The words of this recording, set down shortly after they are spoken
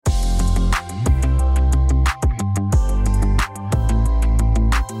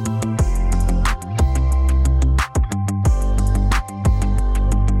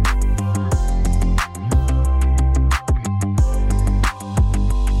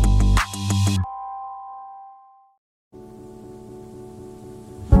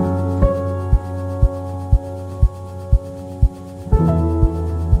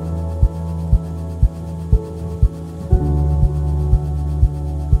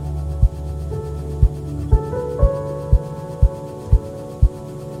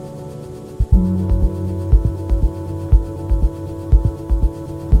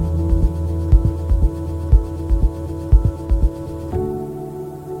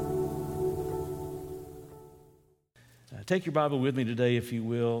Take your Bible with me today, if you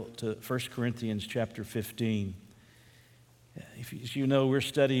will, to 1 Corinthians chapter 15. As you know, we're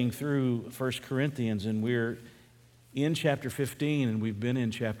studying through 1 Corinthians, and we're in chapter 15, and we've been in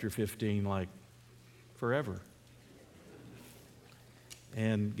chapter 15 like forever.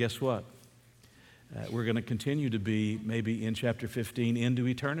 And guess what? We're going to continue to be maybe in chapter 15 into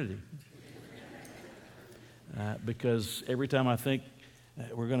eternity. Because every time I think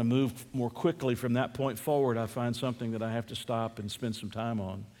we're going to move more quickly from that point forward, I find something that I have to stop and spend some time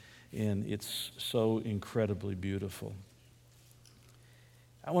on. And it's so incredibly beautiful.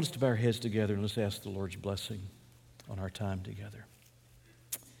 I want us to bow our heads together and let's ask the Lord's blessing on our time together.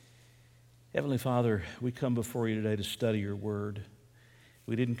 Heavenly Father, we come before you today to study your word.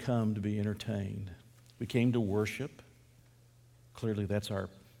 We didn't come to be entertained. We came to worship. Clearly, that's our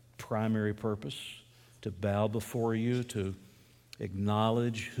primary purpose, to bow before you, to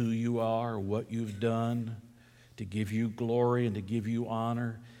acknowledge who you are, what you've done, to give you glory and to give you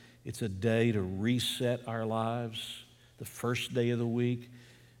honor. It's a day to reset our lives, the first day of the week,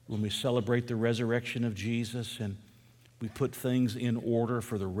 when we celebrate the resurrection of Jesus, and we put things in order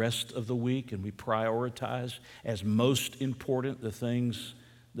for the rest of the week, and we prioritize as most important the things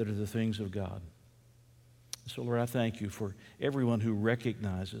that are the things of God. So, Lord, I thank you for everyone who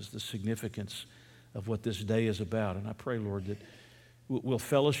recognizes the significance of what this day is about. And I pray, Lord, that we'll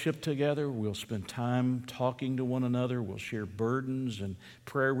fellowship together, we'll spend time talking to one another, we'll share burdens and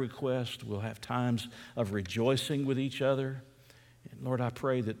prayer requests, we'll have times of rejoicing with each other. And Lord, I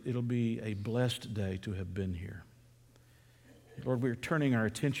pray that it'll be a blessed day to have been here. Lord, we're turning our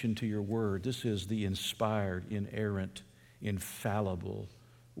attention to your word. This is the inspired, inerrant, infallible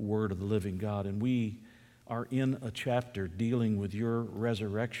word of the living God. And we are in a chapter dealing with your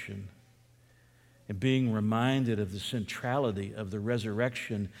resurrection and being reminded of the centrality of the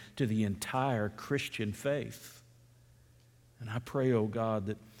resurrection to the entire Christian faith. And I pray, oh God,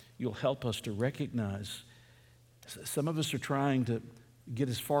 that you'll help us to recognize some of us are trying to get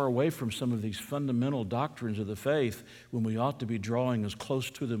as far away from some of these fundamental doctrines of the faith when we ought to be drawing as close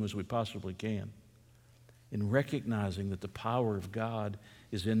to them as we possibly can, and recognizing that the power of God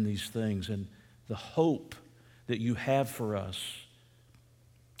is in these things and the hope that you have for us,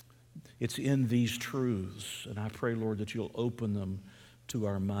 it's in these truths. And I pray, Lord, that you'll open them to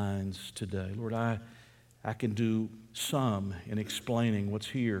our minds today. Lord, I can do some in explaining what's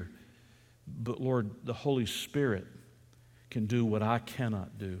here, but Lord, the Holy Spirit can do what I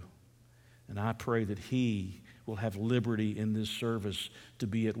cannot do. And I pray that he will have liberty in this service to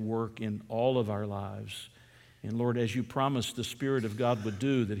be at work in all of our lives. And Lord, as you promised the Spirit of God would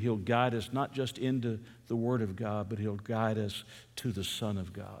do, that he'll guide us not just into the Word of God, but he'll guide us to the Son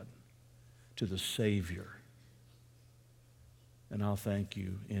of God, to the Savior. And I'll thank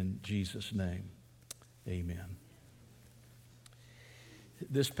you in Jesus' name. Amen.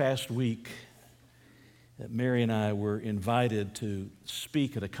 This past week, Mary and I were invited to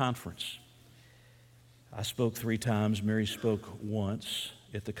speak at a conference. I spoke 3 times. Mary spoke once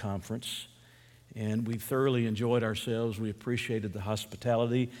at the conference. And we thoroughly enjoyed ourselves. We appreciated the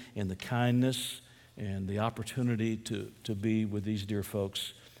hospitality and the kindness and the opportunity to be with these dear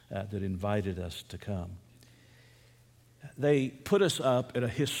folks that invited us to come. They put us up at a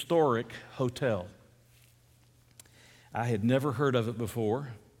historic hotel. I had never heard of it before.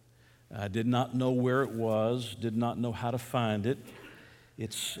 I did not know where it was, did not know how to find it.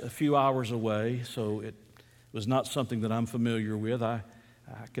 It's a few hours away, so it was not something that I'm familiar with. I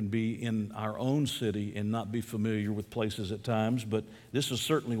can be in our own city and not be familiar with places at times, but this is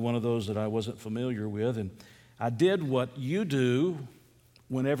certainly one of those that I wasn't familiar with. And I did what you do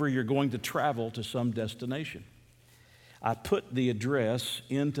whenever you're going to travel to some destination. I put the address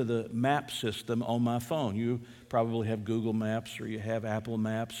into the map system on my phone. You probably have Google Maps or you have Apple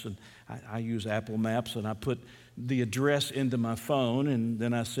Maps, and I use Apple Maps, and I put the address into my phone, and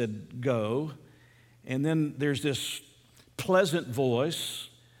then I said, go. And then there's this pleasant voice,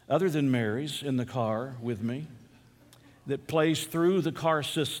 other than Mary's, in the car with me, that plays through the car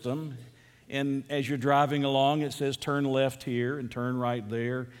system. And as you're driving along, it says, turn left here and turn right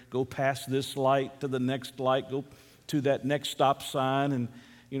there. Go past this light to the next light. Go to that next stop sign. And,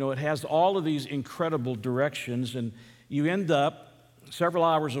 you know, it has all of these incredible directions. And you end up several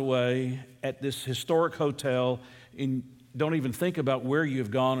hours away at this historic hotel and don't even think about where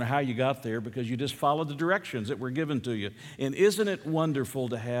you've gone or how you got there because you just follow the directions that were given to you. And isn't it wonderful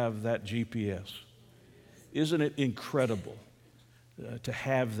to have that GPS? Isn't it incredible to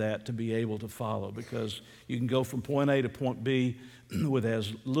have that, to be able to follow? Because you can go from point A to point B with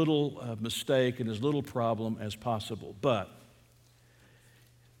as little mistake and as little problem as possible. But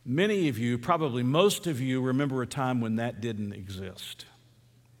Many of you, probably most of you, remember a time when that didn't exist.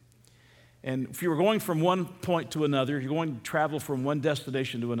 And if you were going from one point to another, you're going to travel from one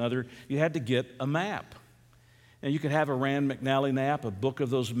destination to another, you had to get a map. And you could have a Rand McNally map, a book of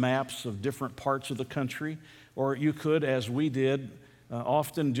those maps of different parts of the country, or you could, as we did,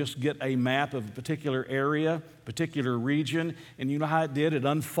 often just get a map of a particular area, particular region, and you know how it did? It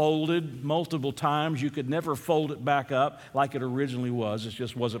unfolded multiple times. You could never fold it back up like it originally was. It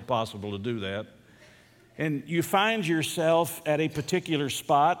just wasn't possible to do that. And you find yourself at a particular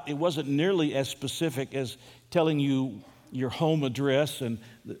spot. It wasn't nearly as specific as telling you your home address and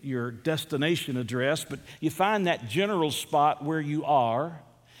your destination address, but you find that general spot where you are.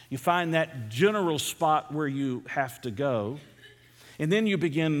 You find that general spot where you have to go. And then you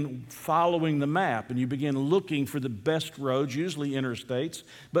begin following the map and you begin looking for the best roads, usually interstates,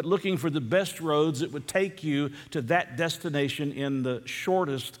 but looking for the best roads that would take you to that destination in the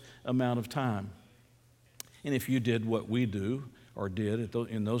shortest amount of time. And if you did what we do or did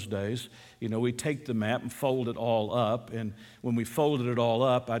in those days, we'd take the map and fold it all up. And when we folded it all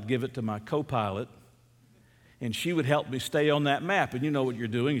up, I'd give it to my co-pilot, and she would help me stay on that map. And you know what you're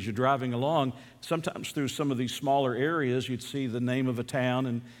doing as you're driving along. Sometimes through some of these smaller areas, you'd see the name of a town,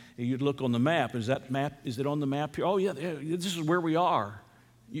 and you'd look on the map. Is it on the map here? Oh, yeah, this is where we are.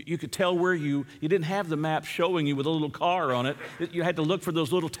 You could tell where you didn't have the map showing you with a little car on it. You had to look for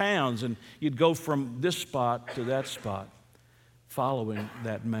those little towns, and you'd go from this spot to that spot, following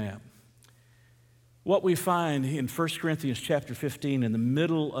that map. What we find in 1 Corinthians chapter 15, in the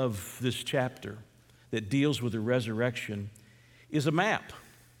middle of this chapter that deals with the resurrection, is a map.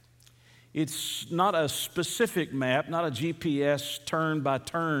 It's not a specific map, not a GPS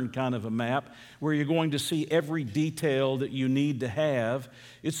turn-by-turn kind of a map where you're going to see every detail that you need to have.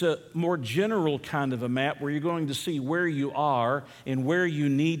 It's a more general kind of a map where you're going to see where you are and where you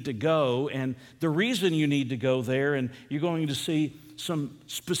need to go and the reason you need to go there, and you're going to see some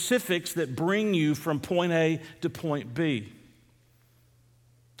specifics that bring you from point A to point B.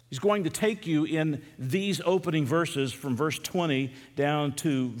 He's going to take you in these opening verses from verse 20 down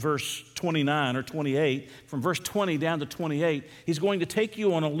to verse 29 or 28. From verse 20 down to 28, he's going to take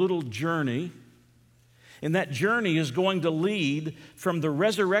you on a little journey. And that journey is going to lead from the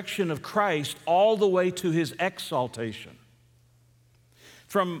resurrection of Christ all the way to his exaltation.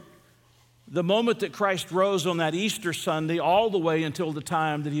 From the moment that Christ rose on that Easter Sunday all the way until the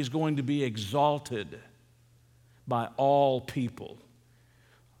time that he's going to be exalted by all people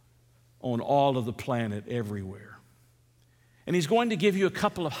on all of the planet everywhere. And he's going to give you a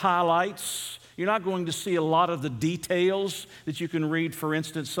couple of highlights. You're not going to see a lot of the details that you can read, for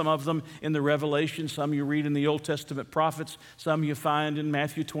instance, some of them in the Revelation, some you read in the Old Testament prophets, some you find in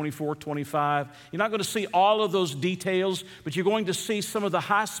Matthew 24, 25. You're not going to see all of those details, but you're going to see some of the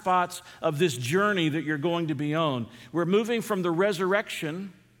high spots of this journey that you're going to be on. We're moving from the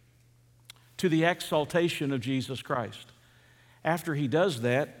resurrection to the exaltation of Jesus Christ. After he does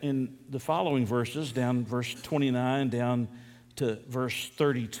that, in the following verses, down verse 29 down to verse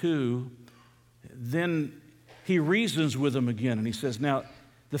 32, then he reasons with them again, and he says, now,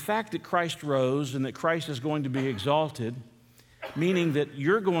 the fact that Christ rose and that Christ is going to be exalted, meaning that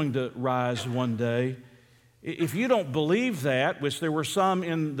you're going to rise one day, if you don't believe that, which there were some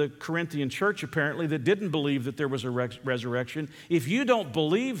in the Corinthian church apparently that didn't believe that there was a resurrection, if you don't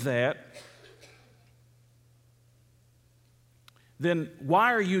believe that, then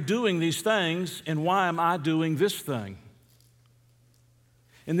why are you doing these things and why am I doing this thing?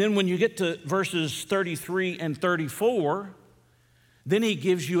 And then when you get to verses 33 and 34, then he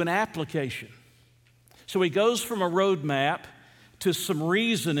gives you an application. So he goes from a roadmap to some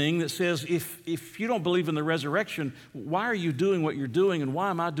reasoning that says, if you don't believe in the resurrection, why are you doing what you're doing and why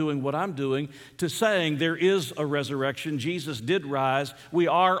am I doing what I'm doing? To saying there is a resurrection. Jesus did rise. We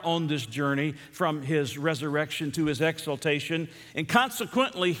are on this journey from his resurrection to his exaltation. And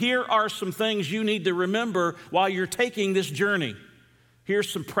consequently, here are some things you need to remember while you're taking this journey.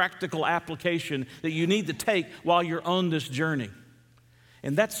 Here's some practical application that you need to take while you're on this journey.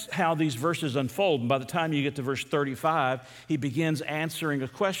 And that's how these verses unfold. And by the time you get to verse 35, he begins answering a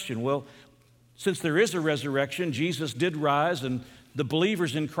question. Well, since there is a resurrection, Jesus did rise, and the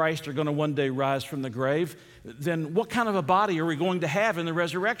believers in Christ are going to one day rise from the grave, then what kind of a body are we going to have in the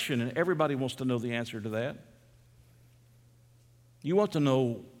resurrection? And everybody wants to know the answer to that. You want to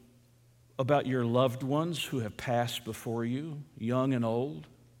know about your loved ones who have passed before you, young and old.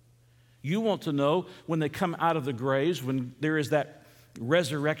 You want to know when they come out of the graves, when there is that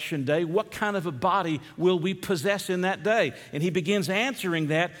resurrection day, what kind of a body will we possess in that day? And he begins answering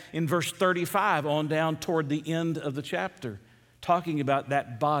that in verse 35 on down toward the end of the chapter. talking about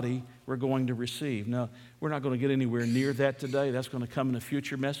that body we're going to receive. Now, we're not going to get anywhere near that today. That's going to come in a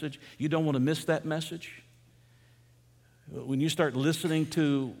future message. You don't want to miss that message. When you start listening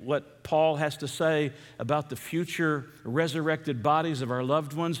to what Paul has to say about the future resurrected bodies of our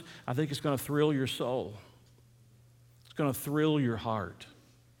loved ones, I think it's going to thrill your soul. It's going to thrill your heart.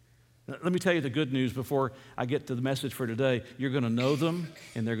 Let me tell you the good news before I get to the message for today. You're going to know them,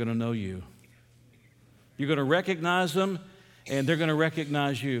 and they're going to know you. You're going to recognize them, and they're going to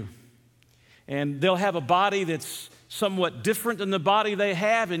recognize you. And they'll have a body that's somewhat different than the body they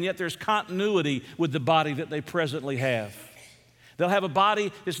have, and yet there's continuity with the body that they presently have. They'll have a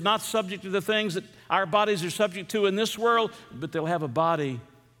body that's not subject to the things that our bodies are subject to in this world, but they'll have a body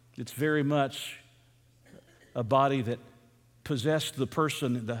that's very much a body that possessed the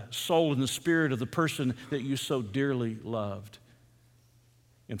person, the soul and the spirit of the person that you so dearly loved.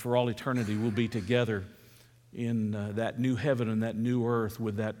 And for all eternity, we'll be together in that new heaven and that new earth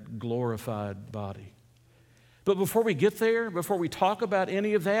with that glorified body. But before we get there, before we talk about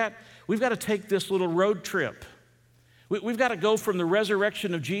any of that, we've got to take this little road trip. We've got to go from the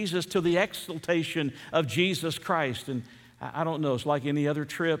resurrection of Jesus to the exaltation of Jesus Christ. And I don't know, it's like any other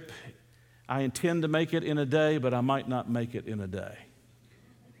trip. I intend to make it in a day, but I might not make it in a day.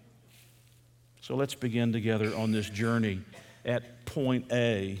 So let's begin together on this journey at point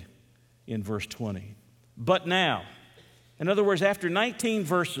A in verse 20. But now, in other words, after 19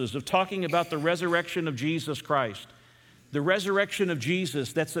 verses of talking about the resurrection of Jesus Christ, the resurrection of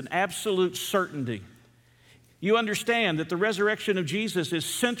Jesus, that's an absolute certainty. You understand that the resurrection of Jesus is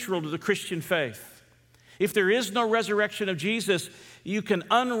central to the Christian faith. If there is no resurrection of Jesus, you can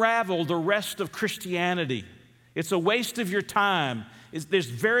unravel the rest of Christianity. It's a waste of your time. There's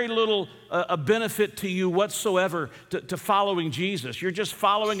very little a benefit to you whatsoever to following Jesus. You're just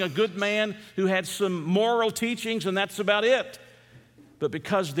following a good man who had some moral teachings, and that's about it. But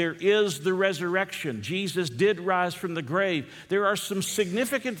because there is the resurrection, Jesus did rise from the grave, there are some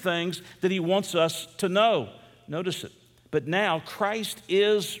significant things that he wants us to know. Notice it. But now Christ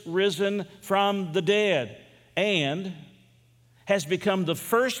is risen from the dead and has become the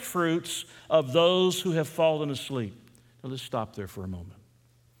first fruits of those who have fallen asleep. Now let's stop there for a moment.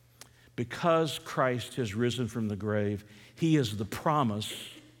 Because Christ has risen from the grave, he is the promise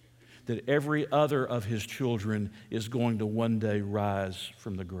that every other of his children is going to one day rise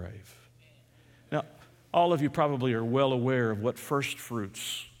from the grave. Now, all of you probably are well aware of what first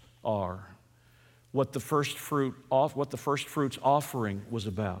fruits are, what the first fruits offering was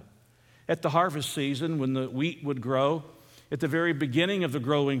about. At the harvest season, when the wheat would grow, at the very beginning of the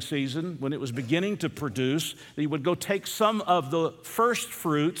growing season, when it was beginning to produce, they would go take some of the first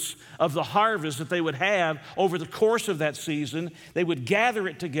fruits of the harvest that they would have over the course of that season. They would gather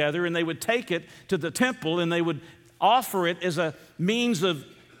it together and they would take it to the temple and they would offer it as a means of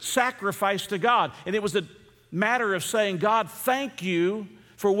sacrifice to God. And it was a matter of saying, God, thank you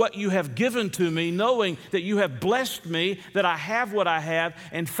for what you have given to me, knowing that you have blessed me, that I have what I have,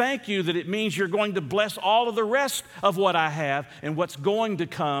 and thank you that it means you're going to bless all of the rest of what I have and what's going to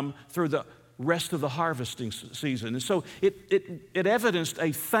come through the rest of the harvesting season. And so it evidenced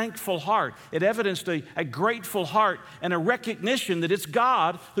a thankful heart. It evidenced a grateful heart and a recognition that it's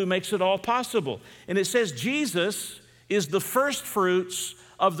God who makes it all possible. And it says Jesus is the first fruits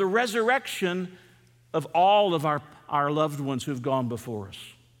of the resurrection of all of our loved ones who've gone before us.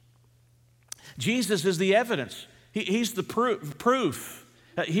 Jesus is the evidence. He's the proof.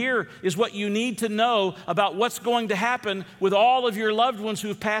 Here is what you need to know about what's going to happen with all of your loved ones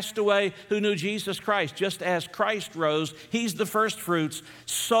who've passed away who knew Jesus Christ. Just as Christ rose, he's the first fruits,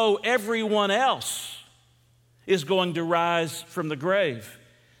 so everyone else is going to rise from the grave.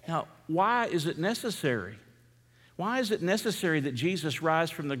 Now, why is it necessary? Why is it necessary that Jesus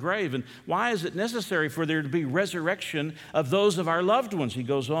rise from the grave? And why is it necessary for there to be resurrection of those of our loved ones? He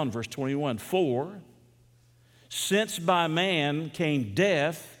goes on, verse 21, for since by man came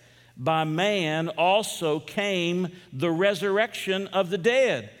death, by man also came the resurrection of the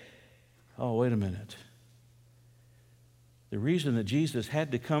dead. Oh, wait a minute. The reason that Jesus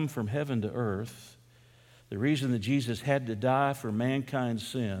had to come from heaven to earth, the reason that Jesus had to die for mankind's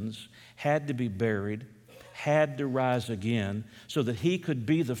sins, had to be buried, had to rise again so that he could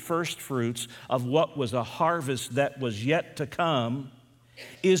be the first fruits of what was a harvest that was yet to come,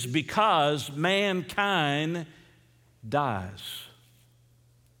 is because mankind dies.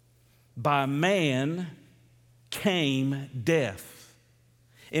 By man came death.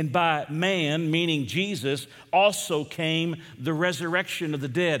 And by man, meaning Jesus, also came the resurrection of the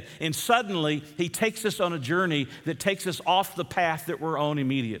dead. And suddenly, he takes us on a journey that takes us off the path that we're on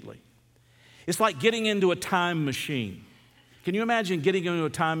immediately. It's like getting into a time machine. Can you imagine getting into a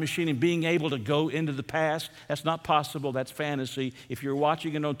time machine and being able to go into the past? That's not possible. That's fantasy. If you're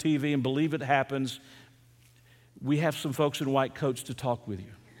watching it on TV and believe it happens, we have some folks in white coats to talk with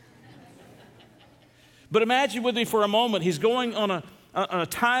you. But imagine with me for a moment, he's going on a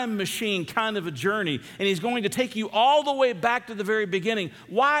time machine kind of a journey, and he's going to take you all the way back to the very beginning.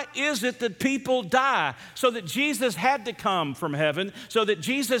 Why is it that people die? So that Jesus had to come from heaven, so that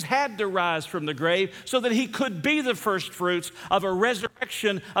Jesus had to rise from the grave, so that he could be the first fruits of a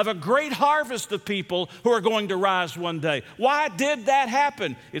resurrection of a great harvest of people who are going to rise one day. Why did that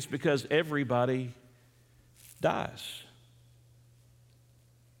happen? It's because everybody dies.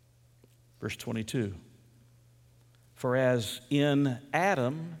 Verse 22. For as in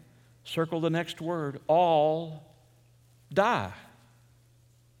Adam, circle the next word, all die.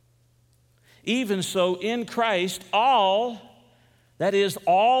 Even so in Christ, all, that is,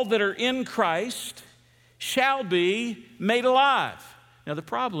 all that are in Christ, shall be made alive. Now the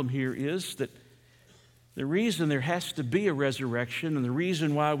problem here is that the reason there has to be a resurrection and the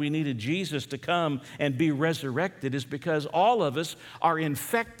reason why we needed Jesus to come and be resurrected is because all of us are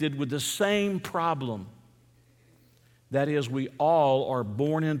infected with the same problem. That is, we all are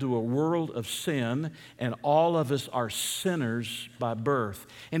born into a world of sin, and all of us are sinners by birth.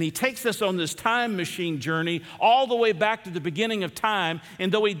 And he takes us on this time machine journey all the way back to the beginning of time,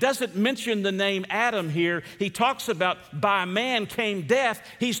 and though he doesn't mention the name Adam here, he talks about by man came death.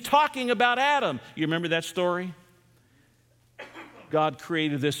 He's talking about Adam. You remember that story? God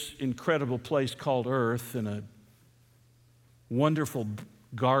created this incredible place called earth in a wonderful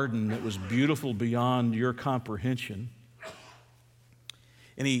garden that was beautiful beyond your comprehension.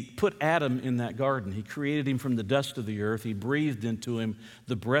 And he put Adam in that garden. He created him from the dust of the earth. He breathed into him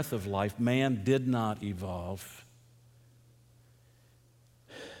the breath of life. Man did not evolve.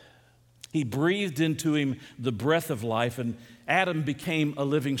 He breathed into him the breath of life, and Adam became a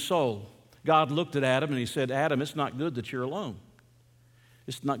living soul. God looked at Adam and he said, Adam, it's not good that you're alone.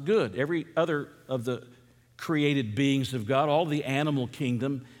 It's not good. Every other of the created beings of God, all the animal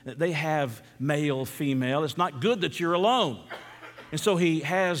kingdom, they have male, female. It's not good that you're alone. And so he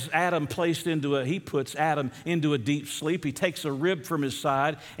has Adam he puts Adam into a deep sleep. He takes a rib from his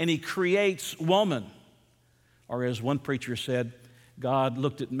side and he creates woman. Or as one preacher said, God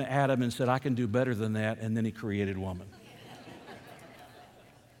looked at Adam and said, I can do better than that, and then he created woman.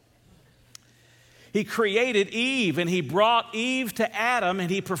 He created Eve, and he brought Eve to Adam, and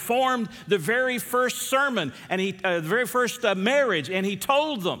he performed the very first sermon, and the very first marriage, and he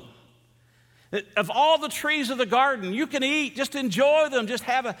told them, of all the trees of the garden, you can eat, just enjoy them, just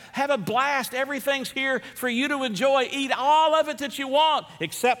have a blast. Everything's here for you to enjoy. Eat all of it that you want,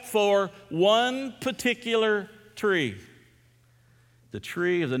 except for one particular tree, the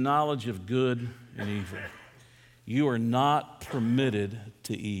tree of the knowledge of good and evil. You are not permitted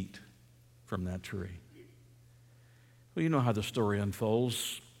to eat from that tree. Well, you know how the story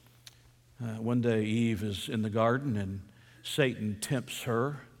unfolds. One day Eve is in the garden and Satan tempts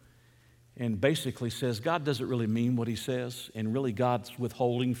her and basically says, God doesn't really mean what he says, and really God's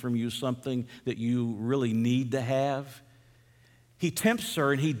withholding from you something that you really need to have. He tempts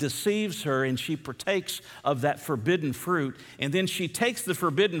her and he deceives her, and she partakes of that forbidden fruit. And then she takes the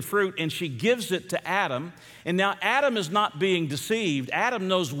forbidden fruit and she gives it to Adam. And now Adam is not being deceived. Adam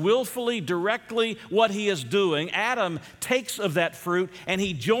knows willfully, directly what he is doing. Adam takes of that fruit and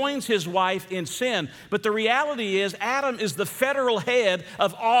he joins his wife in sin. But the reality is, Adam is the federal head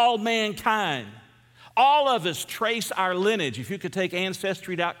of all mankind. All of us trace our lineage. If you could take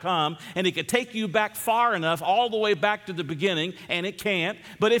Ancestry.com and it could take you back far enough, all the way back to the beginning, and it can't,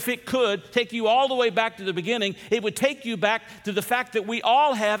 but if it could take you all the way back to the beginning, it would take you back to the fact that we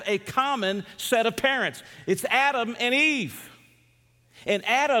all have a common set of parents. It's Adam and Eve. And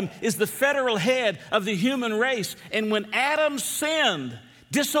Adam is the federal head of the human race. And when Adam sinned,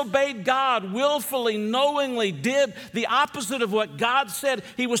 disobeyed God willfully, knowingly, did the opposite of what God said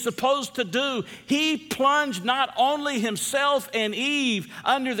he was supposed to do, he plunged not only himself and Eve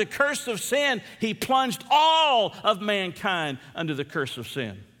under the curse of sin, he plunged all of mankind under the curse of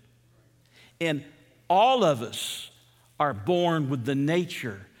sin. And all of us are born with the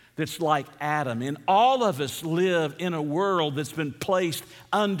nature that's like Adam. And all of us live in a world that's been placed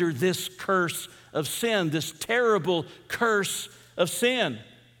under this curse of sin, this terrible curse of sin.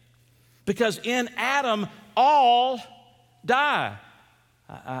 Because in Adam, all die.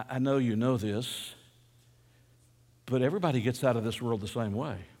 I know you know this, but everybody gets out of this world the same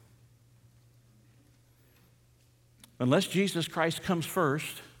way. Unless Jesus Christ comes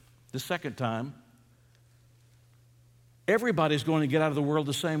first, the second time, everybody's going to get out of the world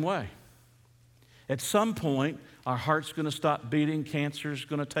the same way. At some point, Our heart's going to stop beating. Cancer's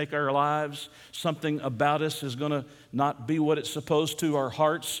going to take our lives. Something about us is going to not be what it's supposed to. Our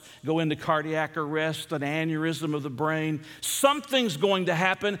hearts go into cardiac arrest, an aneurysm of the brain. Something's going to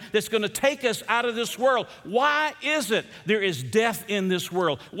happen that's going to take us out of this world. Why is it there is death in this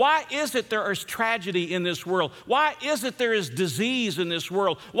world? Why is it there is tragedy in this world? Why is it there is disease in this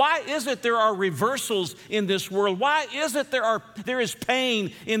world? Why is it there are reversals in this world? Why is it there is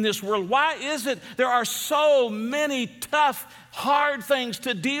pain in this world? Why is it there are so many tough, hard things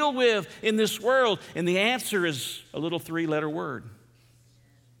to deal with in this world? And the answer is a little 3-letter word.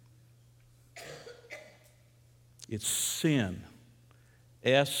 It's sin.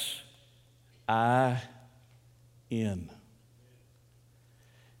 S-I-N.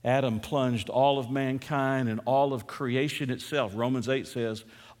 Adam plunged all of mankind and all of creation itself, Romans 8 says,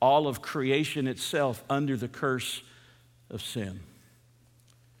 all of creation itself under the curse of sin.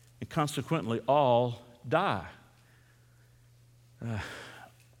 And consequently, all die.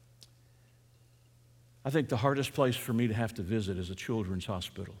 I think the hardest place for me to have to visit is a children's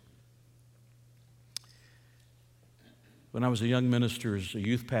hospital. When I was a young minister, as a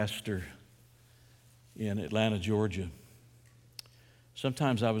youth pastor in Atlanta, Georgia,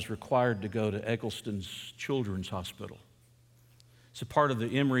 sometimes I was required to go to Eggleston's Children's Hospital. It's a part of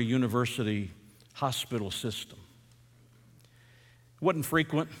the Emory University hospital system. It wasn't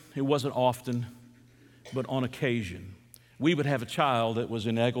frequent, it wasn't often, but on occasion. We would have a child that was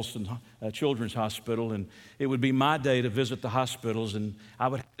in Eggleston Children's Hospital, and it would be my day to visit the hospitals, and I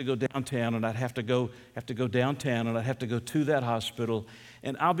would have to go downtown, and I'd have to go downtown, and I'd have to go to that hospital.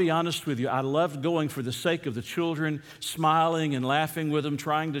 And I'll be honest with you, I loved going for the sake of the children, smiling and laughing with them,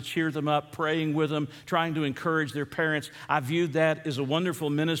 trying to cheer them up, praying with them, trying to encourage their parents. I viewed that as a wonderful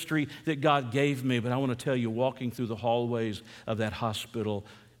ministry that God gave me, but I want to tell you, walking through the hallways of that hospital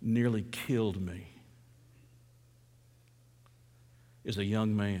nearly killed me as a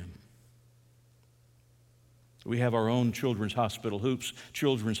young man. We have our own children's hospital, Hoops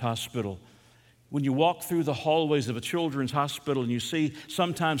Children's Hospital. When you walk through the hallways of a children's hospital and you see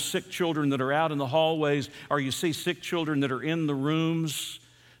sometimes sick children that are out in the hallways, or you see sick children that are in the rooms,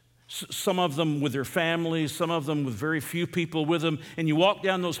 some of them with their families, some of them with very few people with them, and you walk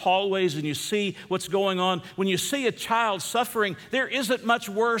down those hallways and you see what's going on. When you see a child suffering, there isn't much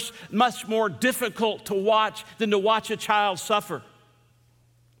worse, much more difficult to watch than to watch a child suffer.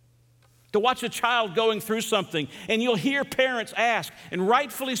 To watch a child going through something, and you'll hear parents ask, and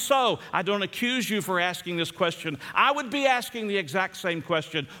rightfully so. I don't accuse you for asking this question. I would be asking the exact same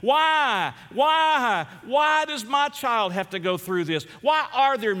question. Why? Why does my child have to go through this? Why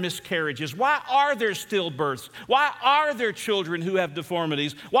are there miscarriages? Why are there stillbirths? Why are there children who have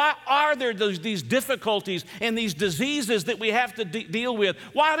deformities? Why are there these difficulties and these diseases that we have to deal with?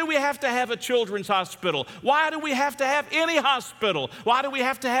 Why do we have to have a children's hospital? Why do we have to have any hospital? Why do we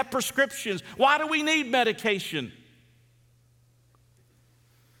have to have prescriptions? Why do we need medication?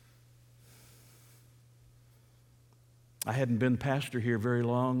 I hadn't been pastor here very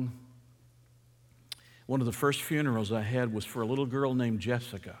long. One of the first funerals I had was for a little girl named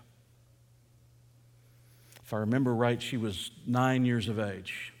Jessica. If I remember right, she was 9 years of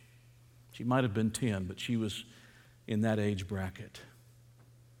age. She might have been 10, but she was in that age bracket.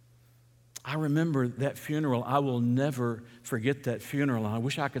 I remember that funeral. I will never forget that funeral. I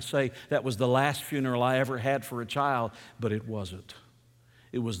wish I could say that was the last funeral I ever had for a child, but it wasn't.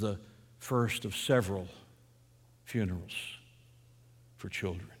 It was the first of several funerals for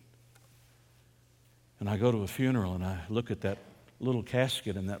children. And I go to a funeral and I look at that little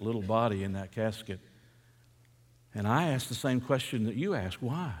casket and that little body in that casket, and I ask the same question that you ask.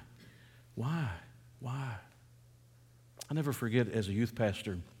 Why? Why? I'll never forget, as a youth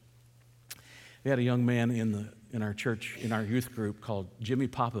pastor, we had a young man in our church, in our youth group, called Jimmy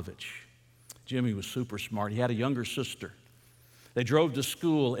Popovich. Jimmy was super smart. He had a younger sister. They drove to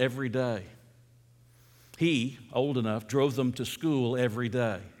school every day. He, old enough, drove them to school every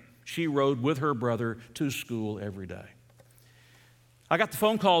day. She rode with her brother to school every day. I got the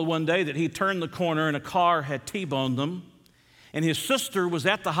phone call one day that he turned the corner and a car had T-boned them. And his sister was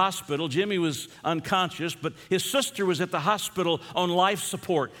at the hospital. Jimmy was unconscious, but his sister was at the hospital on life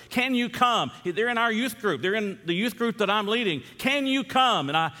support. Can you come? They're in our youth group. They're in the youth group that I'm leading. Can you come?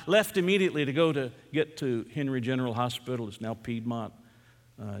 And I left immediately to go to get to Henry General Hospital. It's now Piedmont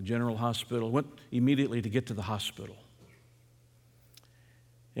General Hospital. Went immediately to get to the hospital.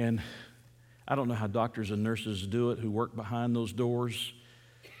 And I don't know how doctors and nurses do it who work behind those doors.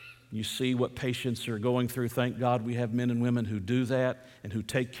 You see what patients are going through. Thank God we have men and women who do that and who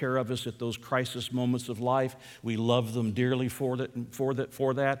take care of us at those crisis moments of life. We love them dearly for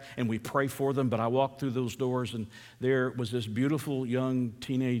that, and we pray for them. But I walked through those doors, and there was this beautiful young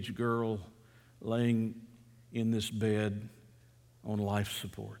teenage girl laying in this bed on life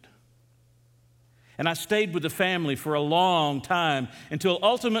support. And I stayed with the family for a long time until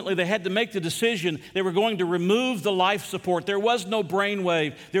ultimately they had to make the decision they were going to remove the life support. There was no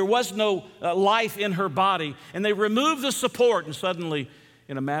brainwave. There was no life in her body. And they removed the support, and suddenly,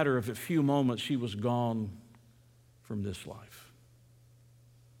 in a matter of a few moments, she was gone from this life.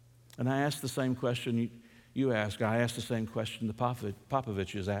 And I asked the same question you asked. I asked the same question the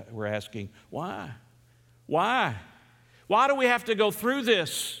Popoviches were asking. Why? Why? Why do we have to go through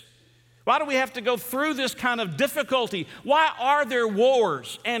this? Why do we have to go through this kind of difficulty? Why are there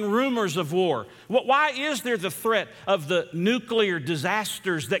wars and rumors of war? Why is there the threat of the nuclear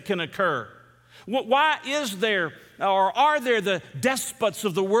disasters that can occur? Why is there, or are there the despots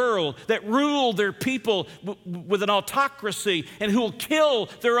of the world that rule their people with an autocracy and who will kill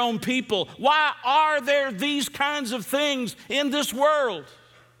their own people? Why are there these kinds of things in this world?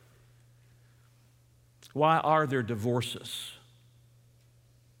 Why are there divorces?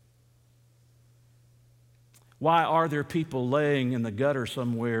 Why are there people laying in the gutter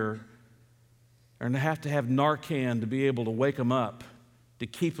somewhere and have to have Narcan to be able to wake them up, to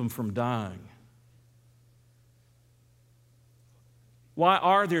keep them from dying? Why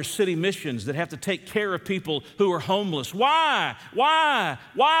are there city missions that have to take care of people who are homeless? Why?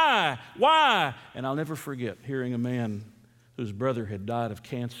 And I'll never forget hearing a man whose brother had died of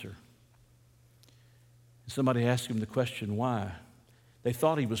cancer. Somebody asked him the question, why? They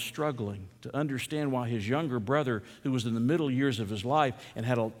thought he was struggling to understand why his younger brother, who was in the middle years of his life and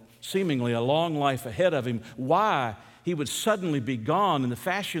had seemingly a long life ahead of him, why he would suddenly be gone in the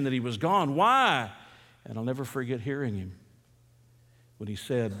fashion that he was gone. Why? And I'll never forget hearing him when he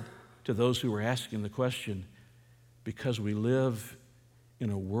said to those who were asking the question, because we live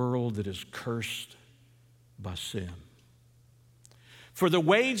in a world that is cursed by sin. For the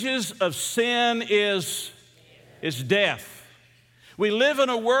wages of sin is death. We live in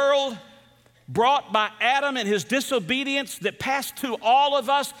a world brought by Adam and his disobedience that passed to all of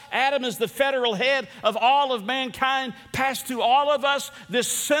us. Adam is the federal head of all of mankind, passed to all of us this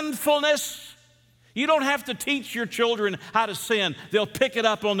sinfulness. You don't have to teach your children how to sin. They'll pick it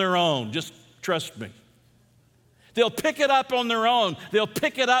up on their own. Just trust me. They'll pick it up on their own. They'll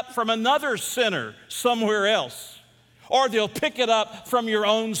pick it up from another sinner somewhere else. Or they'll pick it up from your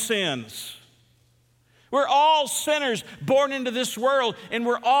own sins. We're all sinners born into this world, and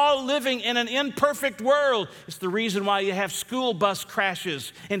we're all living in an imperfect world. It's the reason why you have school bus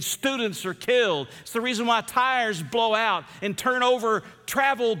crashes and students are killed. It's the reason why tires blow out and turn over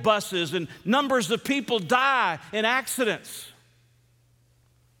travel buses and numbers of people die in accidents.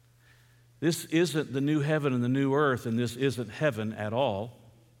 This isn't the new heaven and the new earth, and this isn't heaven at all.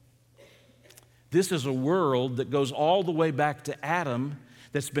 This is a world that goes all the way back to Adam,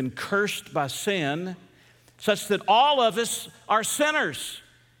 that's been cursed by sin, such that all of us are sinners.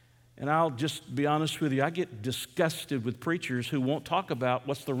 And I'll just be honest with you, I get disgusted with preachers who won't talk about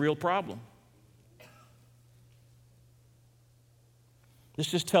what's the real problem. Let's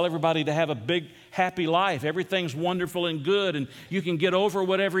just tell everybody to have a big, happy life. Everything's wonderful and good, and you can get over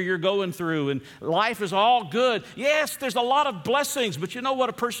whatever you're going through, and life is all good. Yes, there's a lot of blessings, but you know what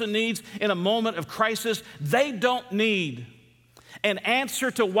a person needs in a moment of crisis? They don't need an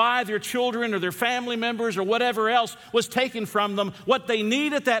answer to why their children or their family members or whatever else was taken from them. What they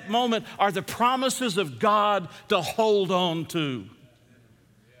need at that moment are the promises of God to hold on to,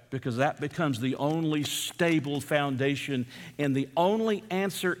 because that becomes the only stable foundation and the only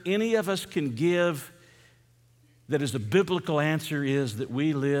answer any of us can give that is a biblical answer is that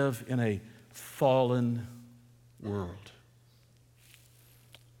we live in a fallen world.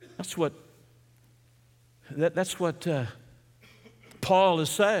 That's what Paul is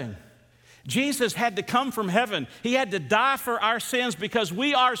saying. Jesus had to come from heaven. He had to die for our sins because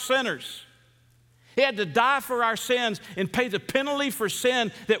we are sinners. He had to die for our sins and pay the penalty for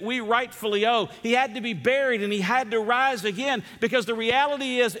sin that we rightfully owe. He had to be buried and he had to rise again, because the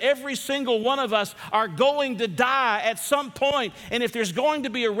reality is every single one of us are going to die at some point. And if there's going to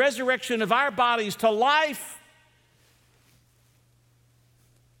be a resurrection of our bodies to life,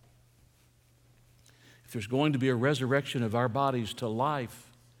 if there's going to be a resurrection of our bodies to life,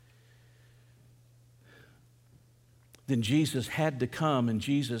 then Jesus had to come and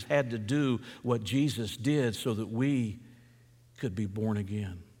Jesus had to do what Jesus did so that we could be born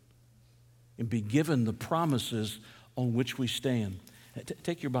again and be given the promises on which we stand.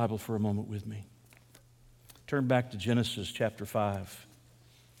 Take your Bible for a moment with me. Turn back to Genesis chapter 5.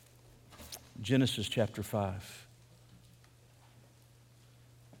 Genesis chapter 5.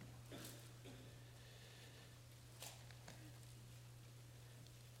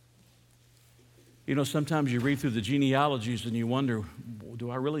 You know, sometimes you read through the genealogies and you wonder, do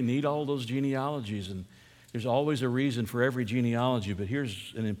I really need all those genealogies? And there's always a reason for every genealogy, but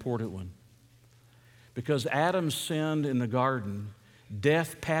here's an important one. Because Adam sinned in the garden,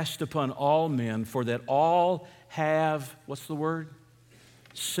 death passed upon all men, for that all have, what's the word?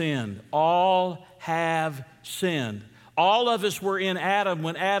 Sinned. All have sinned. All of us were in Adam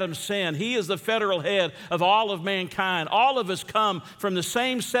when Adam sinned. He is the federal head of all of mankind. All of us come from the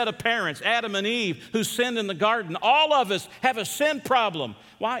same set of parents, Adam and Eve, who sinned in the garden. All of us have a sin problem.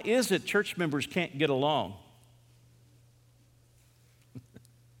 Why is it church members can't get along?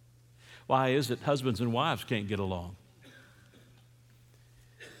 Why is it husbands and wives can't get along?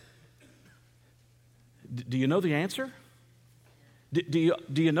 Do you know the answer? Do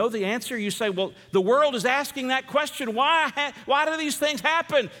you know the answer? You say, well, the world is asking that question. Why do these things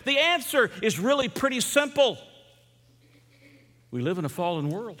happen? The answer is really pretty simple. We live in a fallen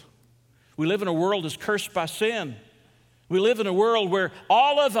world. We live in a world that's cursed by sin. We live in a world where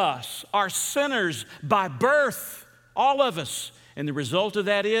all of us are sinners by birth, all of us. And the result of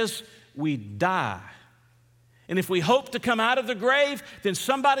that is we die. And if we hope to come out of the grave, then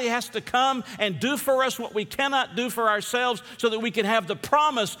somebody has to come and do for us what we cannot do for ourselves so that we can have the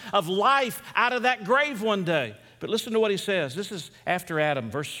promise of life out of that grave one day. But listen to what he says. This is after Adam,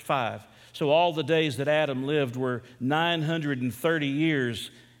 verse 5. So all the days that Adam lived were 930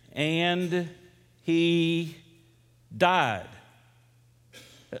 years, and he died.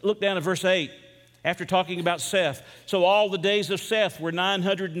 Look down at verse 8. After talking about Seth. So all the days of Seth were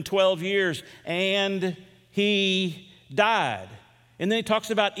 912 years, and he died. And then he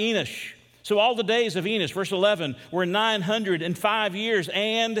talks about Enosh. So all the days of Enosh, verse 11, were 905 years,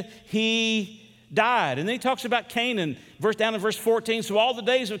 and he died. And then he talks about Canaan, down in verse 14. So all the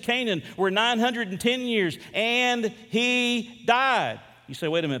days of Canaan were 910 years, and he died. You say,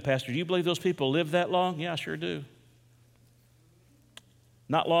 wait a minute, Pastor, do you believe those people lived that long? Yeah, I sure do.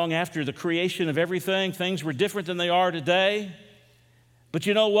 Not long after the creation of everything, things were different than they are today. But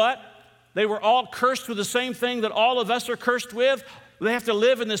you know what? They were all cursed with the same thing that all of us are cursed with. They have to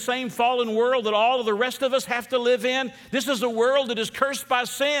live in the same fallen world that all of the rest of us have to live in. This is a world that is cursed by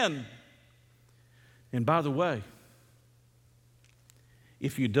sin. And by the way,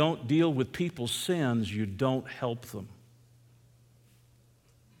 if you don't deal with people's sins, you don't help them.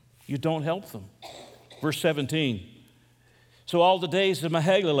 You don't help them. Verse 17. So all the days of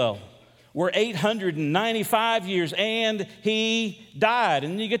Mahalalel were 895 years, and he died.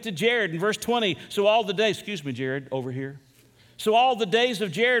 And then you get to Jared in verse 20. So all the days, excuse me, Jared, over here. So all the days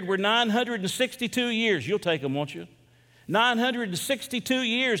of Jared were 962 years. You'll take them, won't you? 962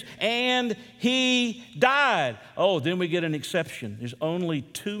 years, and he died. Oh, then we get an exception. There's only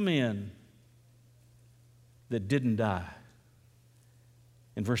 2 men that didn't die.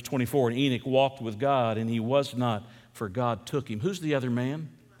 In verse 24, and Enoch walked with God, and he was not, for God took him. Who's the other man?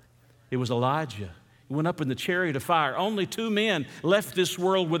 It was Elijah. He went up in the chariot of fire. Only 2 men left this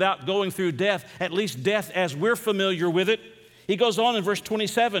world without going through death, at least death as we're familiar with it. He goes on in verse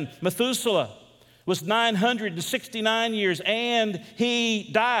 27, Methuselah was 969 years, and he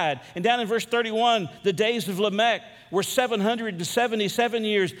died. And down in verse 31, the days of Lamech were 777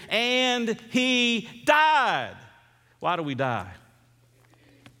 years, and he died. Why do we die?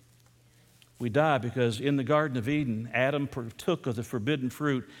 We die because in the Garden of Eden, Adam partook of the forbidden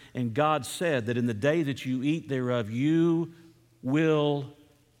fruit, and God said that in the day that you eat thereof, you will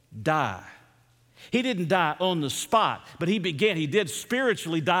die. He didn't die on the spot, but he did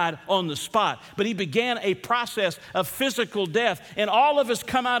spiritually die on the spot, but he began a process of physical death. And all of us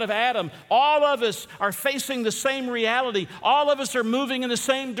come out of Adam. All of us are facing the same reality. All of us are moving in the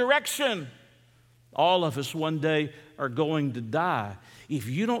same direction. All of us one day are going to die. If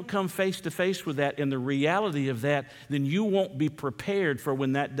you don't come face to face with that and the reality of that, then you won't be prepared for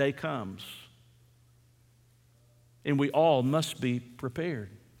when that day comes. And we all must be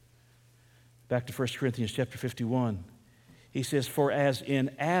prepared. Back to 1 Corinthians chapter 51. He says, for as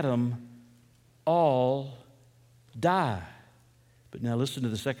in Adam all die. But now listen to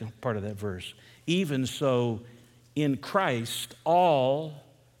the second part of that verse. Even so in Christ all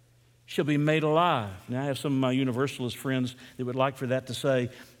shall be made alive. Now, I have some of my Universalist friends that would like for that to say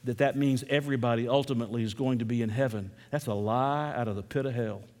that means everybody ultimately is going to be in heaven. That's a lie out of the pit of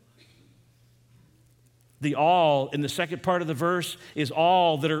hell. The all in the second part of the verse is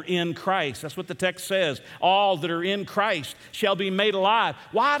all that are in Christ. That's what the text says. All that are in Christ shall be made alive.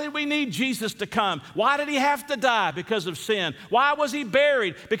 Why did we need Jesus to come? Why did he have to die? Because of sin. Why was he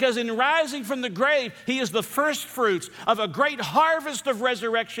buried? Because in rising from the grave, he is the first fruits of a great harvest of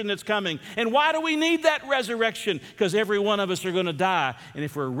resurrection that's coming. And why do we need that resurrection? Because every one of us are going to die. And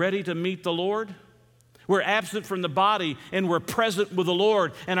if we're ready to meet the Lord, we're absent from the body and we're present with the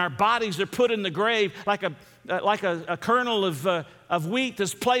Lord, and our bodies are put in the grave like a kernel of wheat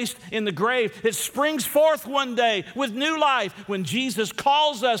that's placed in the grave. It springs forth one day with new life when Jesus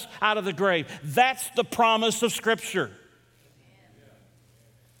calls us out of the grave. That's the promise of Scripture.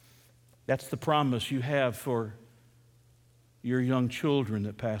 That's the promise you have for your young children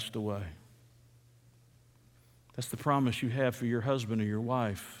that passed away. That's the promise you have for your husband or your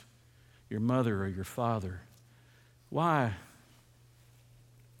wife, your mother or your father. Why?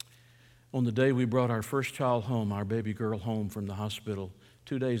 On the day we brought our first child home, our baby girl home from the hospital,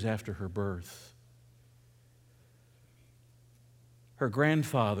 2 days after her birth, her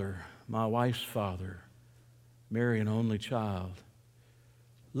grandfather, my wife's father, Mary, an only child,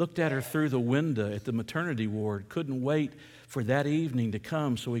 looked at her through the window at the maternity ward, couldn't wait for that evening to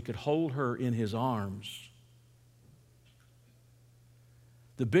come so he could hold her in his arms.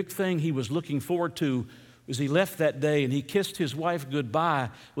 The big thing he was looking forward to as he left that day and he kissed his wife goodbye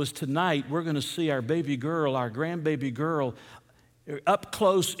was tonight we're going to see our baby girl, our grandbaby girl, up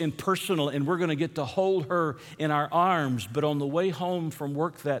close and personal, and we're going to get to hold her in our arms. But on the way home from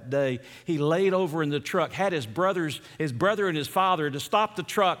work that day, he laid over in the truck, had his brother and his father to stop the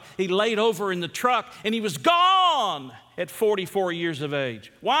truck. He laid over in the truck and he was gone at 44 years of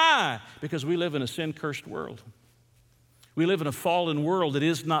age. Why? Because we live in a sin-cursed world. We live in a fallen world that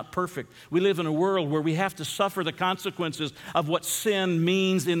is not perfect. We live in a world where we have to suffer the consequences of what sin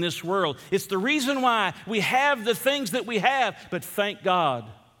means in this world. It's the reason why we have the things that we have, but thank God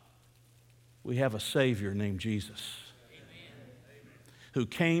we have a Savior named Jesus, who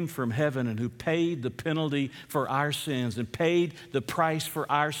came from heaven and who paid the penalty for our sins and paid the price for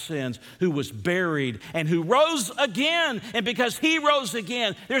our sins, who was buried and who rose again. And because he rose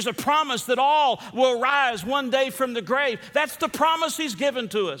again, there's a promise that all will rise one day from the grave. That's the promise he's given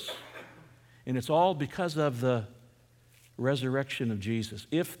to us. And it's all because of the resurrection of Jesus.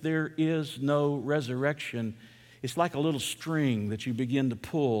 If there is no resurrection, it's like a little string that you begin to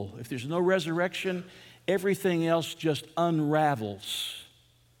pull. If there's no resurrection, everything else just unravels.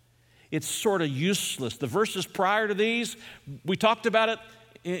 It's sort of useless. The verses prior to these, we talked about it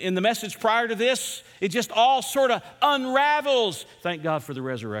in the message prior to this, it just all sort of unravels. Thank God for the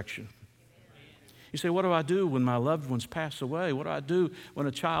resurrection. You say, what do I do when my loved ones pass away? What do I do when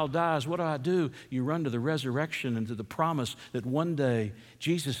a child dies? What do I do? You run to the resurrection and to the promise that one day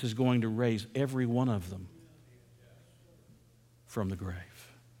Jesus is going to raise every one of them from the grave.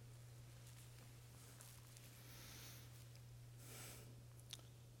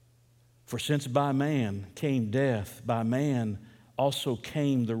 For since by man came death, by man also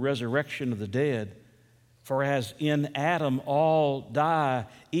came the resurrection of the dead. For as in Adam all die,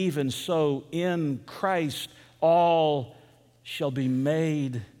 even so in Christ all shall be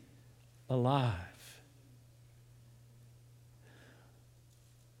made alive.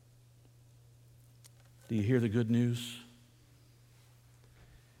 Do you hear the good news?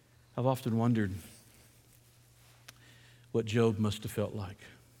 I've often wondered what Job must have felt like.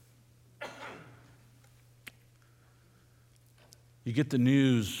 You get the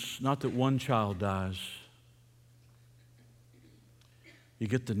news, not that one child dies. You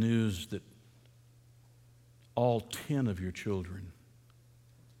get the news that all 10 of your children,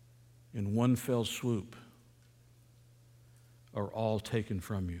 in one fell swoop, are all taken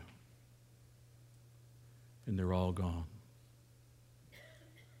from you. And they're all gone.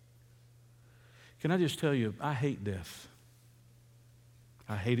 Can I just tell you, I hate death.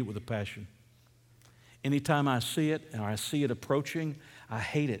 I hate it with a passion. Anytime I see it and I see it approaching, I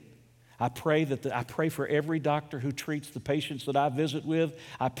hate it. I pray for every doctor who treats the patients that I visit with.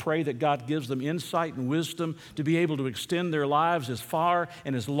 I pray that God gives them insight and wisdom to be able to extend their lives as far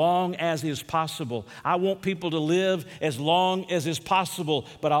and as long as is possible. I want people to live as long as is possible,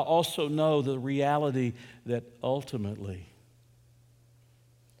 but I also know the reality that ultimately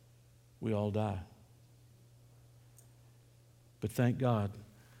we all die. But thank God,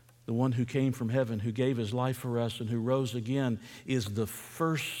 the one who came from heaven, who gave his life for us and who rose again, is the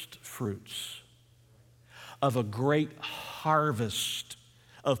first fruits of a great harvest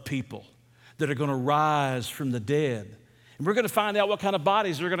of people that are going to rise from the dead. And we're going to find out what kind of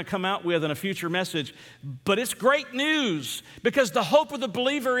bodies they're going to come out with in a future message. But it's great news because the hope of the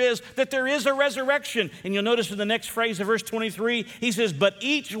believer is that there is a resurrection. And you'll notice in the next phrase of verse 23, he says, but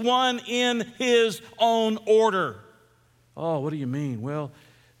each one in his own order. Oh, what do you mean? Well,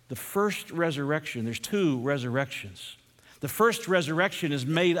 the first resurrection, there's two resurrections. The first resurrection is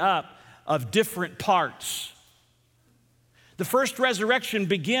made up of different parts. The first resurrection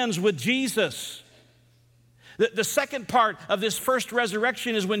begins with Jesus. The second part of this first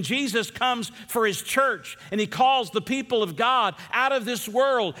resurrection is when Jesus comes for his church and he calls the people of God out of this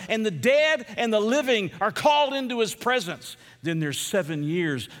world, and the dead and the living are called into his presence. Then there's 7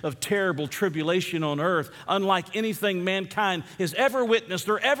 years of terrible tribulation on earth, unlike anything mankind has ever witnessed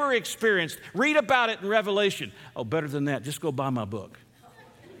or ever experienced. Read about it in Revelation. Oh, better than that, just go buy my book.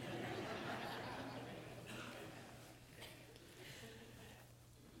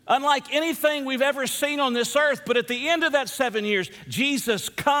 Unlike anything we've ever seen on this earth, but at the end of that 7 years, Jesus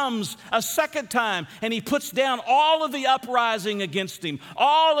comes a second time and he puts down all of the uprising against him,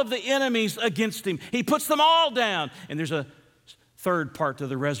 all of the enemies against him. He puts them all down. And there's a third part to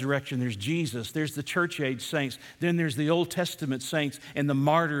the resurrection. There's Jesus, there's the church age saints, then there's the Old Testament saints, and the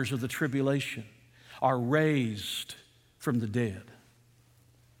martyrs of the tribulation are raised from the dead.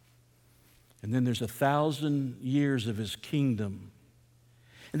 And then there's 1,000 years of his kingdom.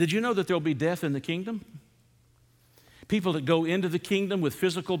 And did you know that there'll be death in the kingdom? People that go into the kingdom with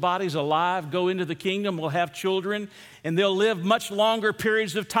physical bodies alive, go into the kingdom, will have children, and they'll live much longer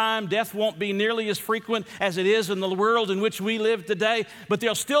periods of time. Death won't be nearly as frequent as it is in the world in which we live today, but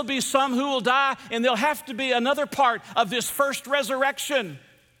there'll still be some who will die, and there'll have to be another part of this first resurrection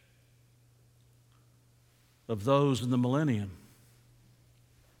of those in the millennium.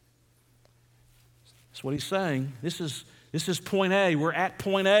 That's what he's saying. This is point A. We're at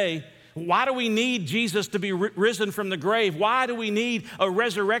point A. Why do we need Jesus to be risen from the grave? Why do we need a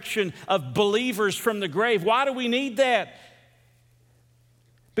resurrection of believers from the grave? Why do we need that?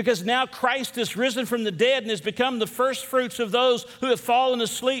 Because now Christ is risen from the dead and has become the first fruits of those who have fallen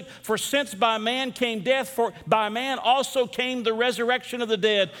asleep. For since by man came death, for by man also came the resurrection of the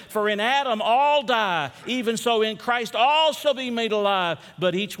dead. For in Adam all die, even so in Christ all shall be made alive,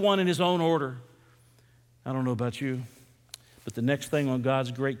 but each one in his own order. I don't know about you, but the next thing on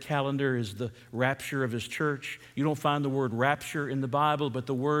God's great calendar is the rapture of his church. You don't find the word rapture in the Bible, but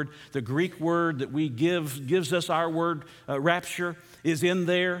the Greek word that we gives us our word rapture is in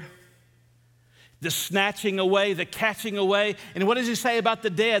there. The snatching away, the catching away. And what does he say about the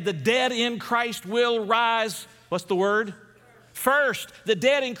dead? The dead in Christ will rise. What's the word? First. The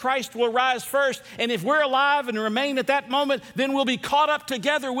dead in Christ will rise first. And if we're alive and remain at that moment, then we'll be caught up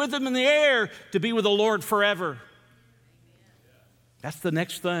together with them in the air to be with the Lord forever. That's the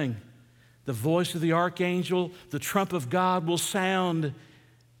next thing. The voice of the archangel, the trump of God will sound,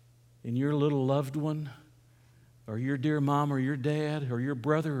 and your little loved one, or your dear mom or your dad, or your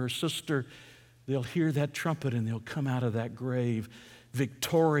brother or sister, they'll hear that trumpet and they'll come out of that grave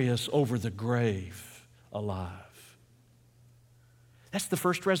victorious over the grave, alive. That's the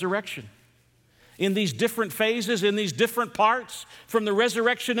first resurrection. In these different phases, in these different parts, from the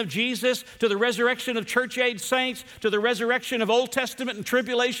resurrection of Jesus to the resurrection of church-age saints, to the resurrection of Old Testament and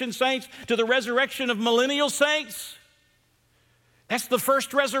tribulation saints, to the resurrection of millennial saints. That's the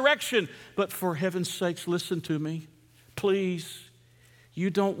first resurrection. But for heaven's sakes, listen to me. Please,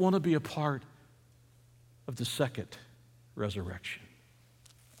 you don't want to be a part of the second resurrection.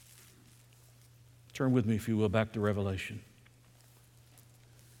 Turn with me, if you will, back to Revelation.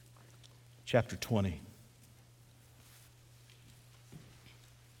 Chapter 20.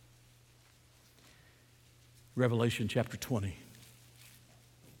 Revelation chapter 20.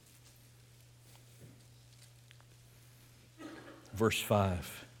 Verse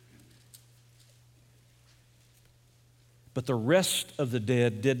 5. But the rest of the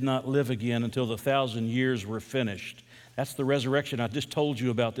dead did not live again until the 1,000 years were finished. That's the resurrection I just told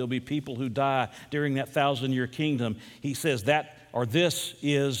you about. There'll be people who die during that 1,000-year kingdom. He says that, or this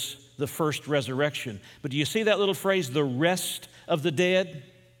is the first resurrection. But do you see that little phrase, the rest of the dead?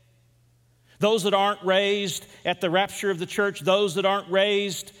 Those that aren't raised at the rapture of the church, those that aren't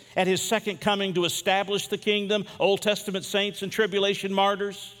raised at his second coming to establish the kingdom, Old Testament saints and tribulation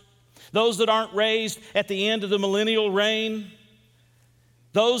martyrs. Those that aren't raised at the end of the millennial reign.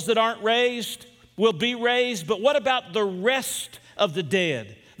 Those that aren't raised will be raised. But what about the rest of the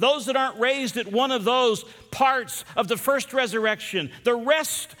dead? Those that aren't raised at one of those parts of the first resurrection, the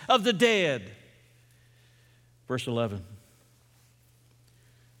rest of the dead. Verse 11.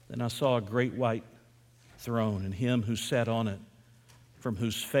 Then I saw a great white throne and him who sat on it. from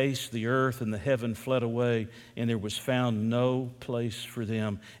whose face the earth and the heaven fled away, and there was found no place for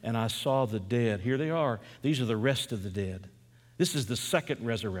them. And I saw the dead. Here they are. These are the rest of the dead. This is the second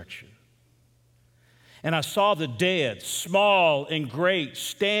resurrection. And I saw the dead, small and great,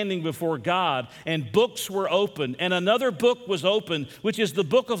 standing before God, and books were opened, and another book was opened, which is the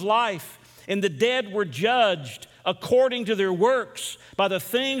book of life. And the dead were judged according to their works by the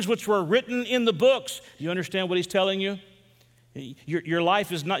things which were written in the books. Do you understand what he's telling you? Your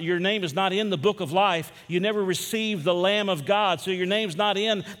name is not in the book of life. You never received the Lamb of God, so your name's not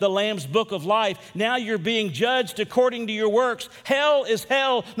in the Lamb's book of life. Now you're being judged according to your works. Hell is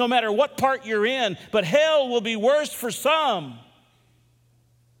hell no matter what part you're in, but hell will be worse for some.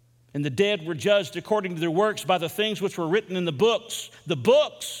 And the dead were judged according to their works by the things which were written in the books. The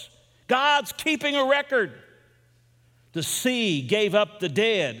books. God's keeping a record. The sea gave up the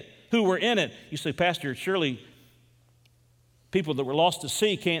dead who were in it. You say, Pastor, surely people that were lost to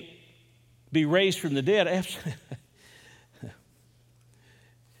sea can't be raised from the dead. Absolutely.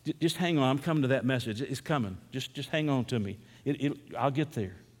 Just hang on. I'm coming to that message. It's coming. Just hang on to me. I'll get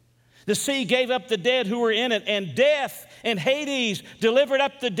there. The sea gave up the dead who were in it, and death and Hades delivered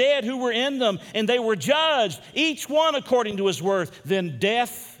up the dead who were in them, and they were judged, each one according to his worth. Then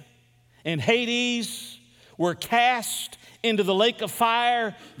death and Hades were cast into the lake of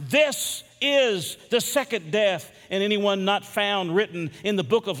fire. This is the second death, and anyone not found written in the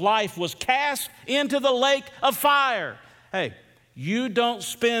book of life was cast into the lake of fire. Hey, you don't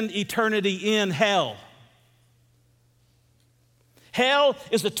spend eternity in hell. Hell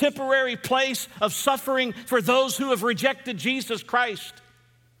is a temporary place of suffering for those who have rejected Jesus Christ.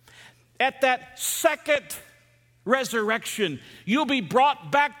 At that second resurrection, you'll be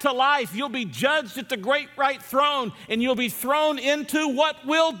brought back to life. You'll be judged at the great white throne, and you'll be thrown into what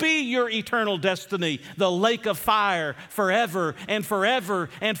will be your eternal destiny, the lake of fire, forever and forever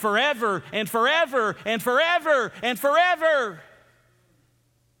and forever and forever and forever and forever.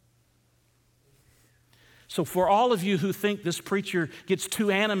 So for all of you who think this preacher gets too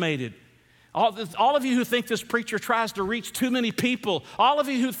animated, all of you who think this preacher tries to reach too many people, all of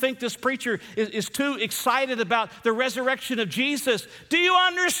you who think this preacher is too excited about the resurrection of Jesus, do you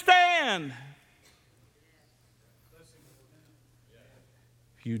understand?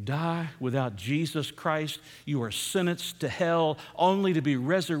 If you die without Jesus Christ, you are sentenced to hell, only to be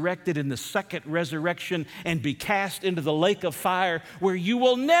resurrected in the second resurrection and be cast into the lake of fire where you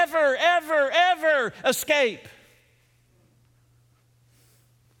will never, ever, ever escape.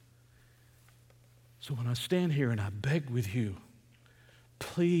 So when I stand here and I beg with you,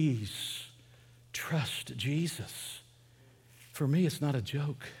 please trust Jesus. For me, it's not a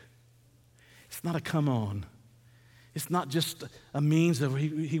joke. It's not a come on. It's not just a means of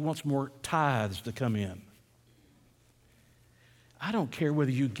he wants more tithes to come in. I don't care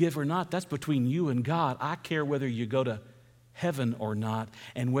whether you give or not. That's between you and God. I care whether you go to heaven or not,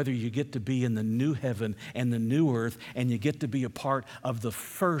 and whether you get to be in the new heaven and the new earth, and you get to be a part of the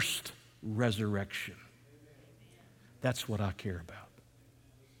first resurrection. That's what I care about.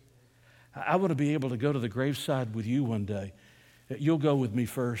 I want to be able to go to the graveside with you one day. You'll go with me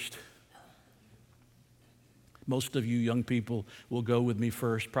first. Most of you young people will go with me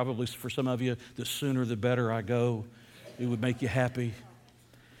first. Probably for some of you, the sooner the better I go. It would make you happy.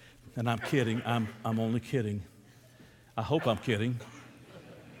 And I'm kidding. I'm only kidding. I hope I'm kidding.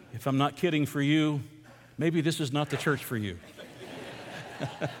 If I'm not kidding for you, maybe this is not the church for you.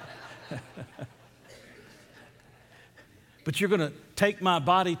 But you're going to take my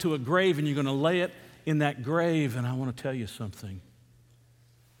body to a grave and you're going to lay it in that grave. And I want to tell you something.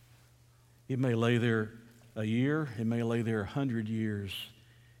 It may lay there a year. It may lay there 100 years.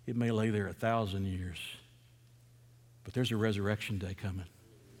 It may lay there 1,000 years. But there's a resurrection day coming.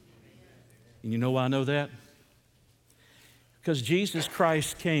 And you know why I know that? Because Jesus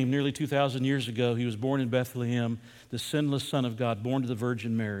Christ came nearly 2,000 years ago. He was born in Bethlehem, the sinless Son of God, born to the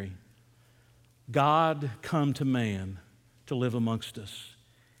Virgin Mary. God come to man to live amongst us.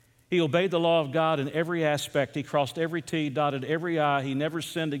 He obeyed the law of God in every aspect. He crossed every T, dotted every I. He never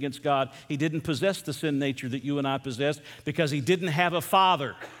sinned against God. He didn't possess the sin nature that you and I possess because he didn't have a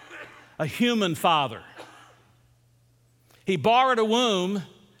father, a human father. He borrowed a womb,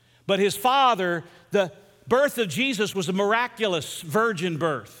 but his father, the birth of Jesus was a miraculous virgin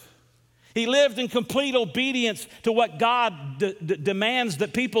birth. He lived in complete obedience to what God demands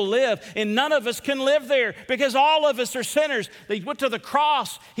that people live. And none of us can live there because all of us are sinners. They went to the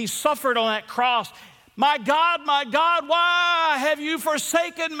cross. He suffered on that cross. My God, why have you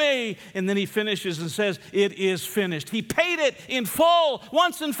forsaken me? And then he finishes and says, it is finished. He paid it in full,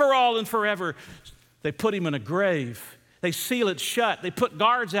 once and for all and forever. They put him in a grave. They seal it shut. They put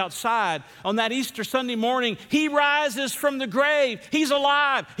guards outside. On that Easter Sunday morning, he rises from the grave. He's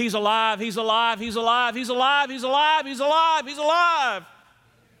alive. He's alive. He's alive. He's alive. He's alive. He's alive. He's alive. He's alive.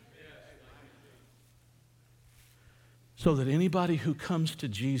 So that anybody who comes to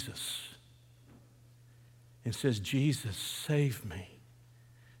Jesus and says, Jesus, save me.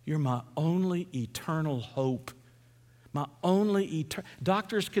 You're my only eternal hope. My only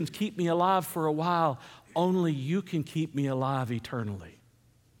doctors can keep me alive for a while. Only you can keep me alive eternally.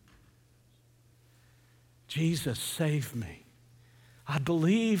 Jesus, save me. I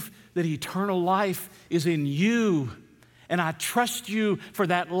believe that eternal life is in you, and I trust you for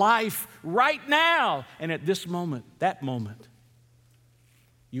that life right now. And at this moment, that moment,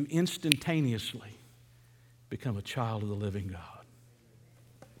 you instantaneously become a child of the living God.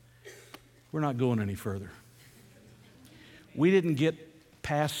 We're not going any further. We didn't get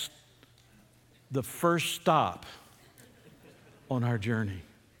past the first stop on our journey.